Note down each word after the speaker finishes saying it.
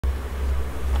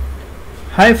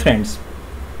Hi friends,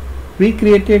 we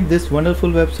created this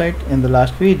wonderful website in the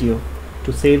last video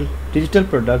to sell digital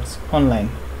products online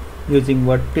using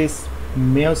WordPress,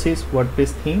 Meiosis WordPress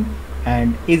theme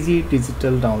and easy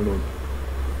digital download.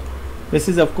 This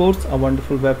is of course a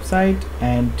wonderful website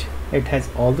and it has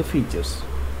all the features.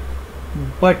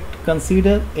 But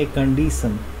consider a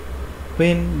condition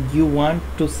when you want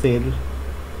to sell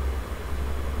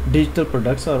digital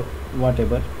products or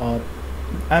whatever, or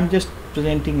I'm just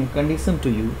presenting a condition to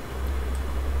you.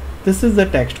 This is the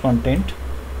text content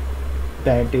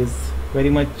that is very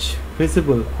much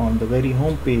visible on the very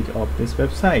home page of this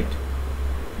website,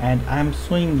 and I'm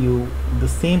showing you the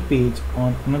same page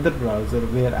on another browser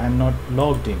where I'm not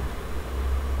logged in.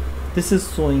 This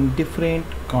is showing different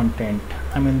content.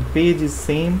 I mean, the page is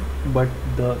same, but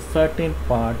the certain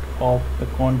part of the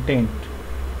content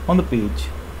on the page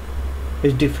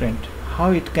is different.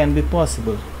 How it can be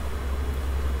possible?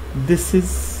 This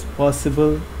is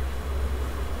possible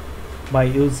by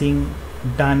using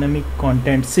dynamic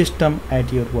content system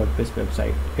at your WordPress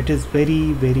website. It is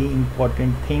very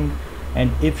important thing,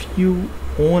 and if you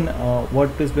own a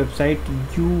WordPress website,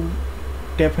 you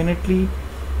definitely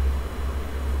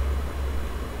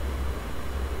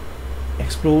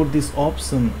explore this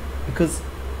option, because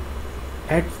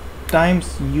at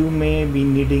times you may be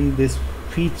needing this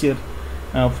feature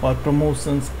for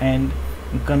promotions and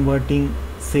converting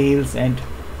sales, and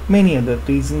many other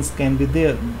reasons can be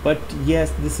there. But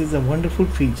yes, this is a wonderful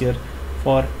feature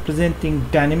for presenting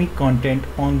dynamic content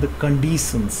on the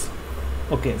conditions.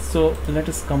 Okay, so let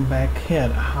us come back here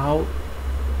how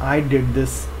I did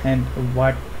this and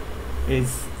what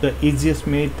is the easiest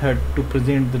method to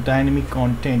present the dynamic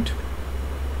content.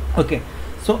 Okay,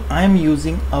 so I am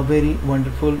using a very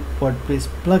wonderful WordPress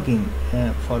plugin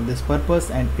for this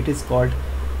purpose, and it is called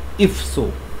If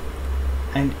So,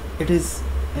 and it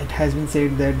has been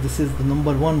said that this is the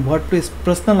 #1 WordPress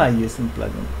personalization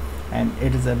plugin, and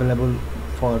it is available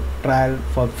for trial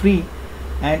for free,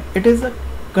 and it is a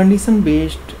condition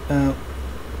based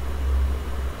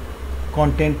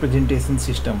content presentation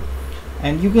system,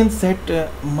 and you can set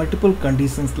multiple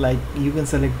conditions, like you can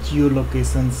select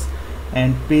geolocations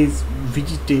and page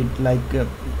visited, like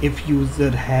if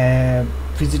user have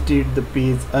visited the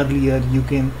page earlier, you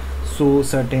can show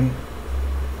certain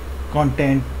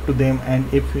content to them,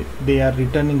 and if they are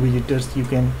returning visitors, you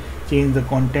can change the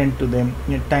content to them,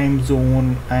 time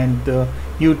zone and the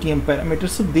UTM parameters.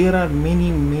 So there are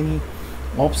many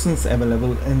options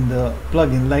available in the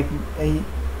plugin. Like I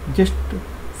just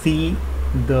see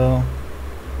the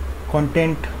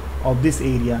content of this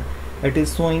area, it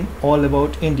is showing all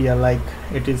about India, like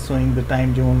it is showing the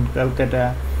time zone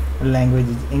Calcutta, language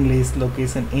is English,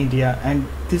 location India, and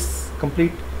this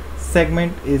complete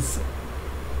segment is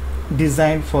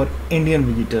designed for Indian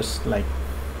visitors, like,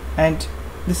 and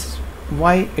this is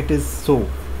why it is so.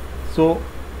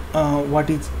 What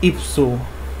is if so?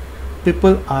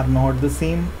 People are not the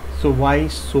same, so why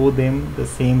show them the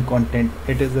same content?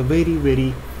 It is a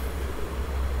very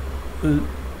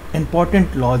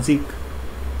important logic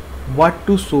what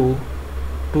to show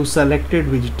to selected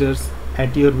visitors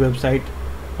at your website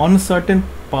on a certain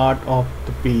part of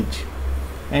the page,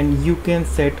 and you can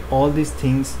set all these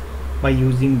things by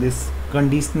using this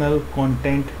conditional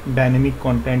content dynamic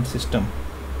content system.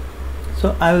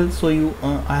 So I will show you,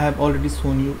 I have already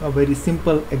shown you a very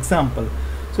simple example,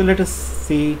 so let us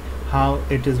see how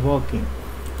it is working.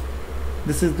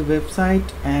 This is the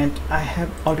website, and I have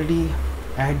already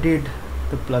added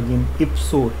the plugin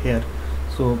Ipso here.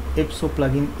 So Ipso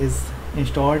plugin is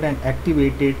installed and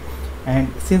activated,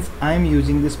 and since I am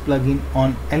using this plugin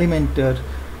on Elementor,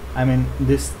 I mean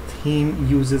this theme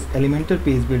uses Elementor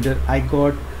page builder, I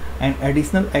got an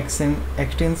additional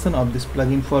extension of this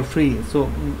plugin for free. So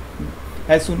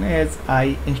as soon as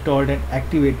I installed and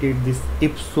activated this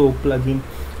Ipso plugin,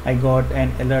 I got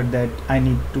an alert that I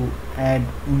need to add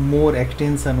more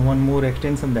extension, one more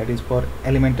extension, that is for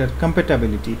Elementor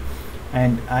compatibility,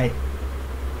 and I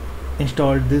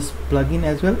installed this plugin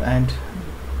as well, and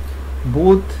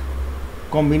both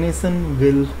combination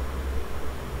will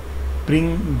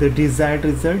bring the desired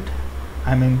result.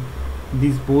 I mean,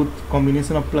 these both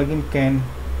combination of plugin can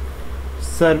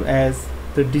serve as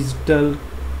the digital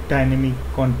dynamic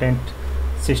content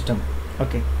system.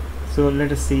 Okay, so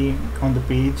let us see on the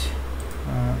page.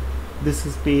 This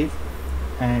is page,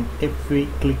 and if we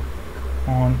click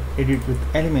on edit with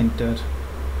Elementor,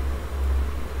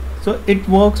 so it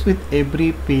works with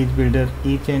every page builder,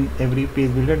 each and every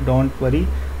page builder, don't worry.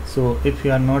 So if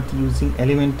you are not using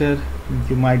Elementor,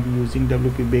 you might be using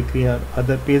WP Bakery or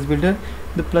other page builder,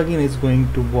 the plugin is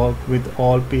going to work with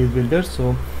all page builders.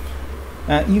 So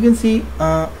you can see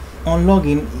on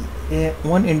login,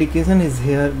 one indication is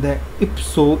here that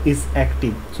ipso is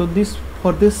active. So this,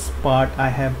 for this part I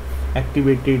have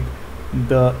activated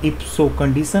the ipso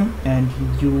condition, and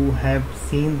you have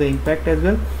seen the impact as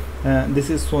well. This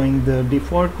is showing the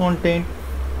default content,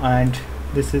 and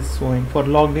this is showing for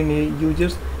logged in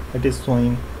users, it is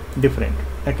showing different.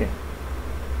 Okay,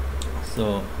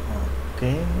 so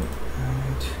okay,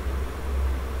 and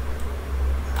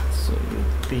so your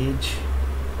page.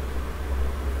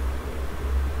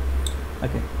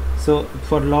 Okay, so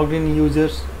for logged in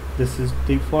users, this is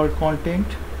default content.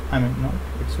 I mean, no,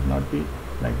 it should not be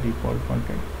like default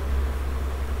content.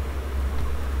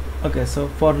 Okay, so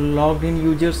for logged in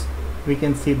users we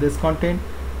can see this content,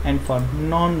 and for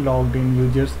non-logged in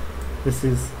users this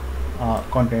is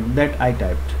content that I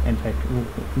typed. In fact,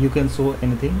 you can show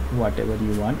anything, whatever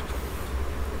you want.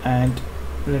 And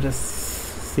let us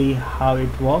see how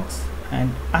it works.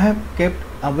 And I have kept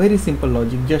a very simple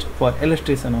logic just for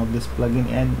illustration of this plugin,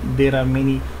 and there are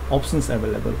many options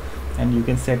available, and you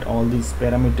can set all these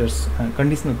parameters,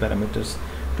 conditional parameters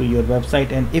to your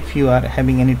website. And if you are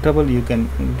having any trouble, you can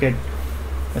get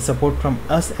support from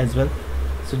us as well.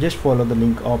 So just follow the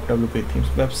link of WP Themes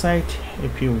website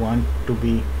if you want to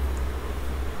be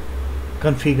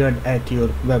configured at your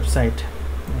website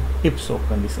ipso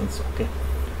conditions. Okay,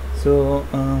 so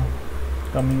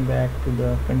coming back to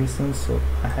the conditions, so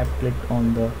I have clicked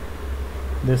on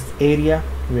this area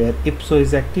where ipso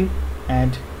is active,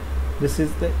 and this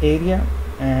is the area.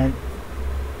 And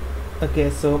okay,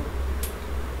 so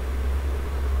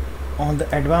on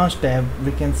the advanced tab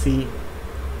we can see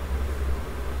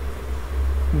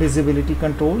visibility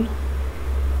control,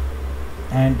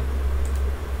 and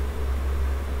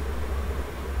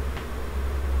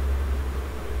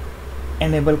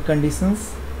enable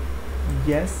conditions.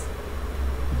 Yes,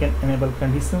 you can enable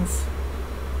conditions,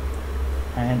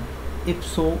 and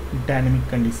ipso dynamic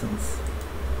conditions.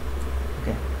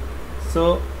 Okay,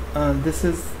 so this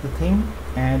is the thing,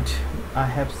 and I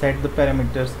have set the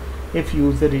parameters. If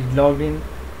user is logged in,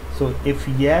 so if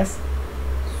yes,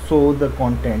 show the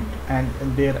content, and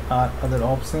there are other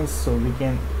options, so we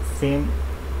can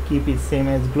keep it same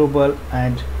as global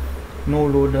and no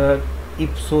loader,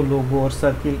 ipso logo or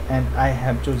circle, and I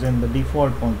have chosen the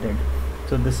default content.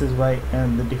 So this is why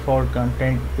the default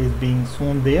content is being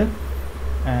shown there,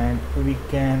 and we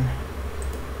can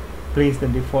place the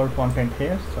default content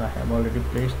here. So I have already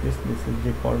placed this is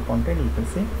default content, you can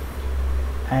see,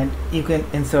 and you can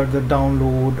insert the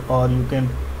download, or you can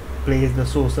place the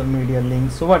social media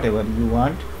links, so whatever you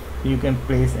want. You can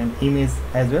place an image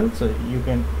as well, so you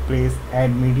can place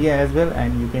add media as well,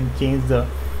 and you can change the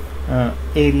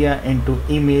area into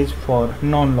image for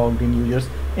non-logged in users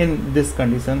in this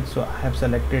condition. So I have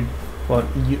selected for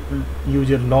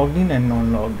user logged in and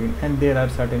non-logged in, and there are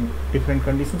certain different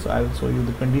conditions, so I will show you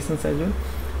the conditions as well.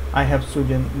 I have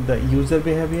chosen the user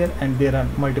behavior, and there are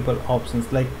multiple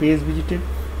options like page visited.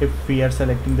 If we are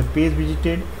selecting the page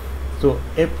visited, so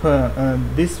if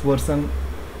this version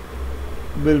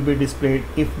will be displayed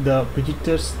if the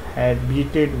visitors had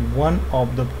visited one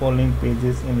of the following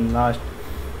pages in last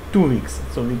 2 weeks.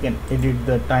 So we can edit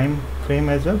the time frame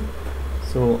as well.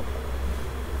 So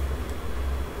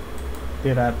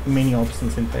there are many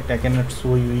options. In fact, I cannot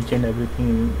show you each and everything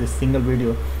in this single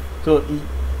video. So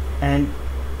and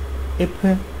if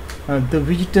the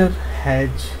visitor has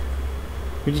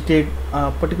visited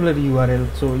a particular URL,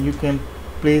 so you can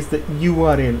place the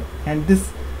URL, and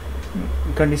this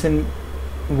condition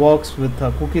works with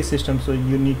a cookie system, so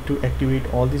you need to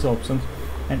activate all these options.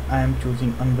 And I am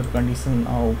choosing another condition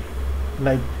now,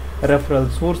 like referral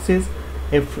sources.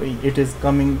 If it is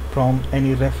coming from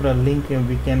any referral link,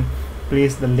 we can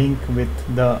place the link with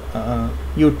the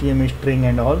UTM string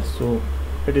and all, so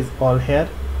it is all here.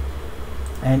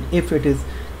 And if it is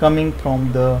coming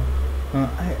from the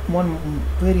one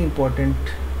very important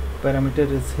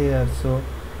parameter is here, so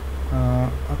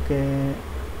okay,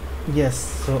 yes,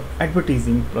 so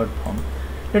advertising platform.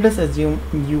 Let us assume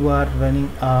you are running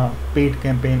a paid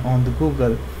campaign on the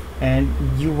Google, and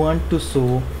you want to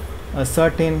show a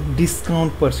certain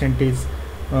discount percentage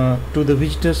to the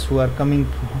visitors who are coming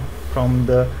from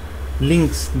the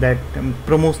links, that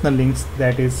promotional links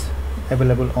that is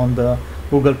available on the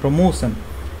Google promotion.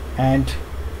 And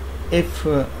if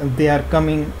they are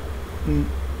coming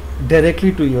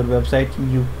directly to your website,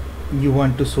 you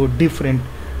want to show different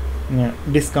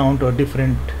discount or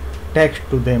different text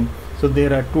to them. So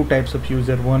there are two types of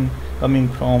user, one coming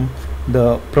from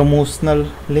the promotional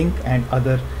link and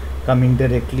other coming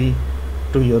directly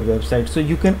to your website. So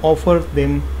you can offer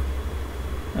them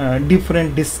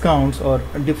different discounts or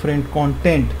different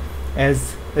content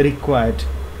as required.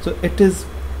 So it is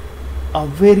a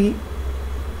very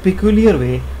peculiar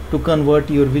way to convert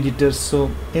your visitors.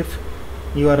 So if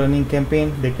you are running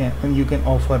campaign, you can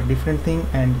offer different thing,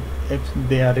 and if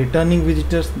they are returning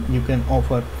visitors, you can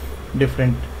offer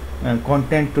different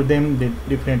content to them, the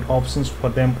different options for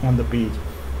them on the page.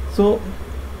 So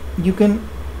you can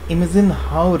imagine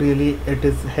how really it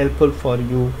is helpful for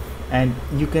you, and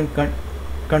you can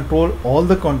control all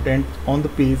the content on the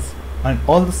page, and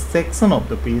all the section of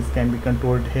the page can be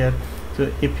controlled here.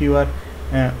 So if you are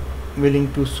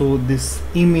willing to show this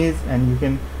image, and you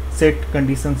can set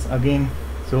conditions again.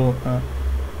 So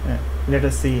let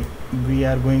us say we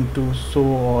are going to show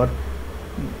or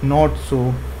not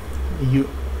show, you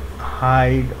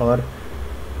hide or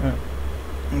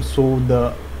show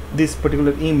this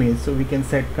particular image. So we can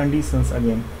set conditions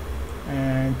again,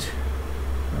 and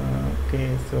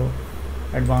okay, so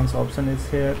advanced option is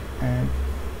here, and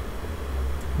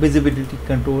visibility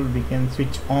control we can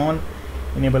switch on,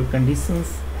 enable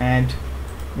conditions, and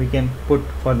we can put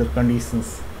further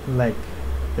conditions like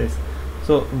this.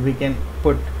 So we can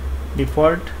put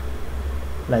default,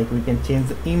 like we can change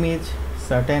the image.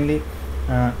 Certainly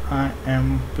I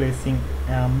am placing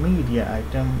a media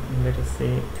item, let us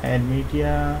say add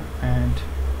media, and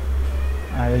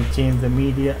I will change the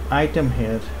media item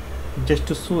here just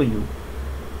to show you.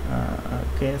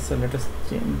 Okay, so let us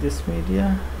change this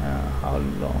media, how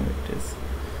long it is.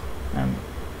 I'm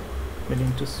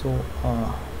willing to show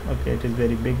okay, it is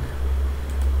very big,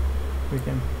 we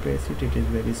can press it, it is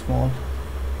very small,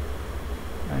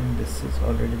 and this is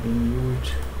already being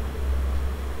used.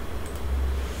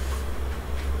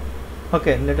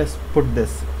 Okay, let us put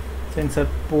this. So insert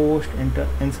post,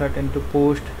 insert into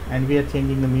post, and we are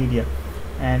changing the media,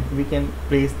 and we can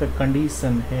place the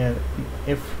condition here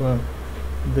if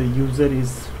the user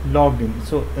is logged in.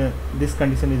 So this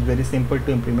condition is very simple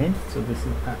to implement. So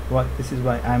this is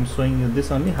why I am showing you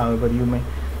this only. However, you may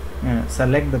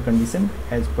select the condition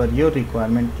as per your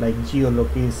requirement, like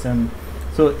geolocation.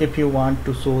 So if you want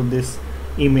to show this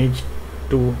image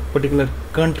to particular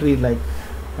country, like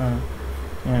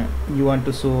you want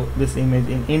to show this image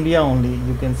in India only,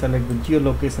 you can select the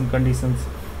geolocation conditions.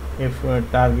 If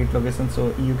target location,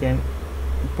 so you can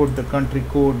put the country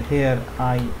code here,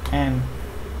 IN.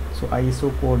 So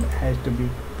ISO code has to be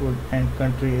put, and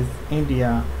country is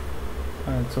India.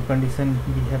 So condition,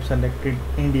 we have selected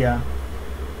India,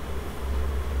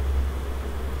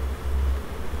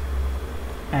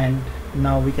 and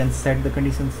now we can set the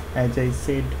conditions. As I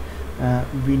said,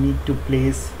 we need to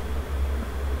place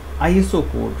ISO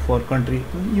code for country.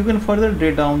 You can further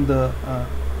drill down the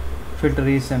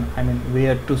filtration, I mean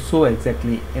where to show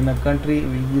exactly in a country.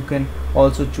 You can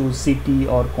also choose city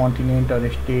or continent or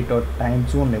state or time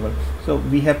zone level. So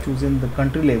we have chosen the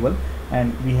country level,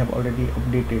 and we have already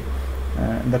updated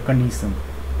the condition,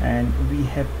 and we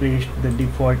have placed the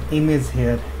default image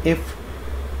here. If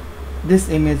this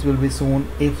image will be shown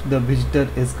if the visitor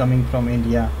is coming from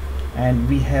India, and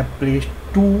we have placed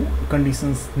two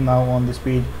conditions now on this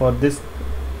page for this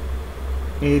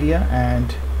area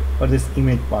and for this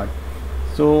image part.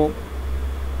 So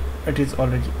it is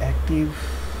already active.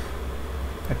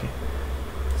 Okay,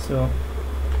 so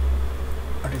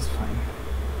it is fine,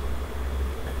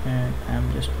 and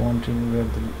I'm just wondering where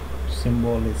the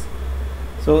symbol is.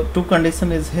 So two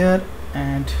condition is here,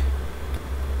 and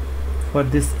for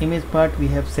this image part we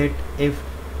have set if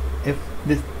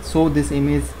this, so this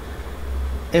image,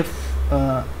 if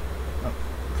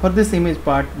for this image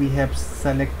part we have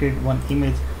selected one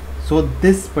image. So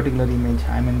this particular image,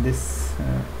 I mean this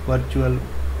virtual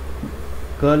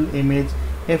girl image,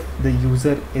 if the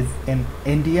user is in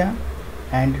India,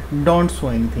 and don't show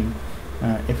anything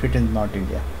if it is not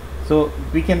India. So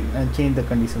we can change the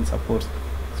conditions, of course.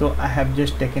 So I have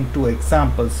just taken two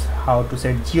examples how to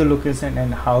set geolocation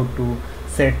and how to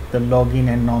set the login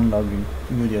and non-login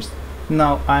users.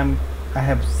 Now I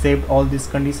have saved all these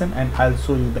conditions, and I'll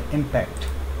show you the impact.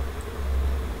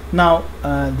 Now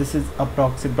this is a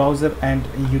proxy browser, and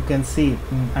you can see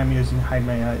I'm using hide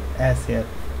my ass here,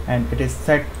 and it is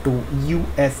set to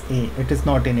USA, it is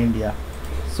not in India.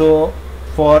 So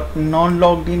for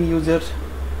non-logged in users,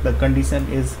 the condition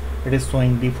is it is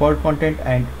showing default content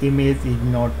and image is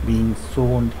not being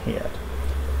shown here.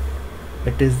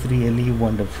 It is really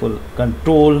wonderful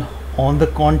control on the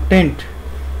content,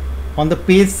 on the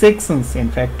page sections.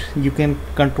 In fact, you can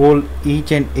control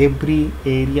each and every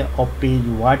area of page,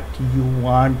 what you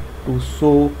want to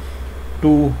show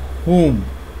to whom.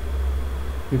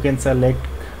 You can select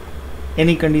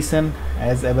any condition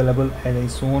as available as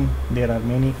I shown. There are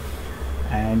many,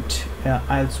 and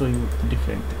I'll show you the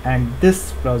different. And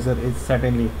this browser is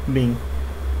certainly being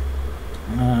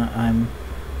I'm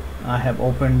I have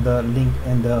opened the link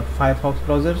in the Firefox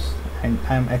browsers and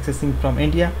I am accessing from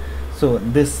India, so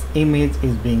this image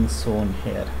is being shown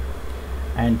here.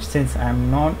 And since I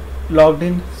am not logged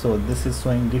in, so this is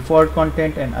showing default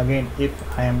content, and again if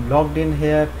I am logged in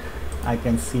here I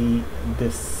can see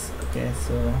this. Okay,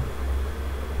 so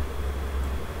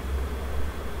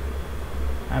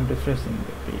I'm refreshing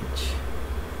the page.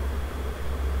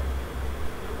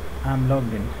 I'm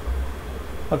logged in.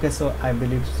 Okay, so I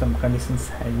believe some conditions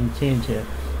have been changed here,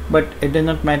 but it does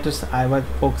not matter. I was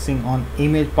focusing on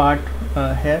image part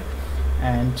here,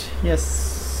 and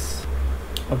yes,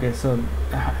 okay, so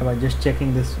I was just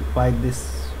checking this why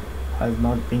this was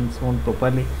not being shown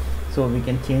properly, so we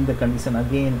can change the condition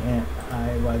again. And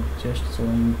I was just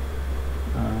showing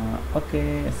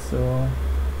okay, so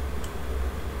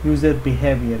user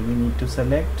behavior we need to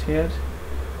select here.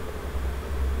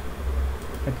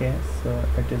 Okay, so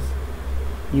it is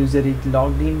user is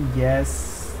logged in,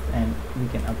 yes, and we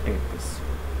can update this.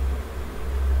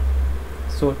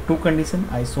 So two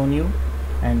conditions I shown you,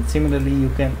 and similarly you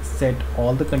can set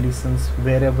all the conditions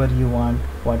wherever you want,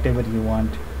 whatever you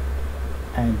want.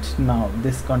 And now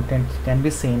this content can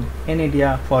be seen in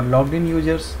India for logged in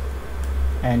users,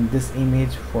 and this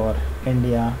image for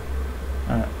India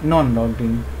non-logged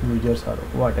in users or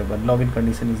whatever. Login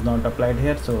condition is not applied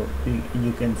here, so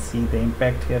you can see the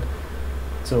impact here.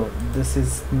 So this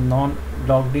is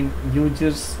non-logged in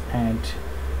users, and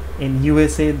in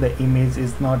USA the image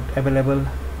is not available,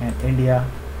 and India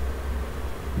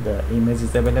the image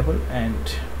is available, and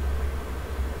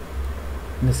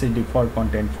this is default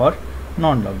content for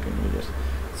non-logged in users.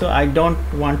 So I don't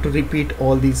want to repeat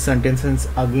all these sentences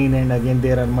again and again.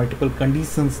 There are multiple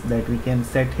conditions that we can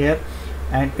set here,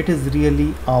 and it is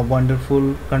really a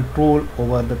wonderful control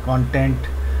over the content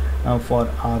for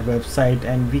our website,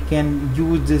 and we can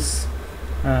use this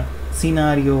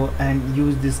scenario and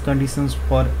use these conditions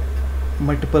for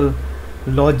multiple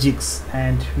logics,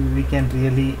 and we can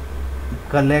really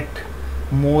collect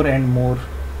more and more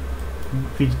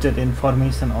visitor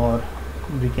information, or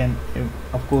we can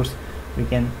of course we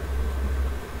can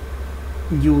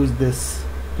use this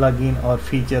plugin or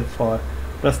feature for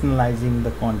personalizing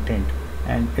the content,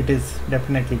 and it is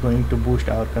definitely going to boost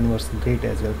our conversion rate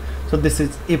as well. So this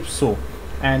is if so.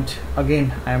 And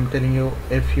again I am telling you,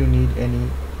 if you need any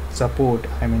support,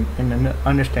 I mean in an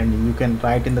understanding, you can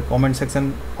write in the comment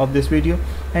section of this video.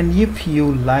 And if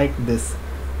you like this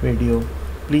video,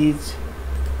 please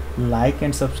like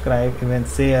and subscribe, even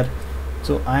share.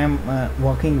 So I am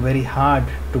working very hard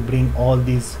to bring all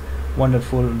these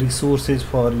wonderful resources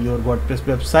for your WordPress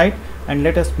website, and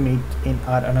let us meet in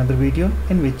our another video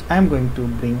in which I am going to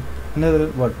bring another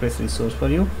WordPress resource for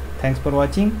you. Thanks for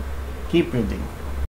watching. Keep building.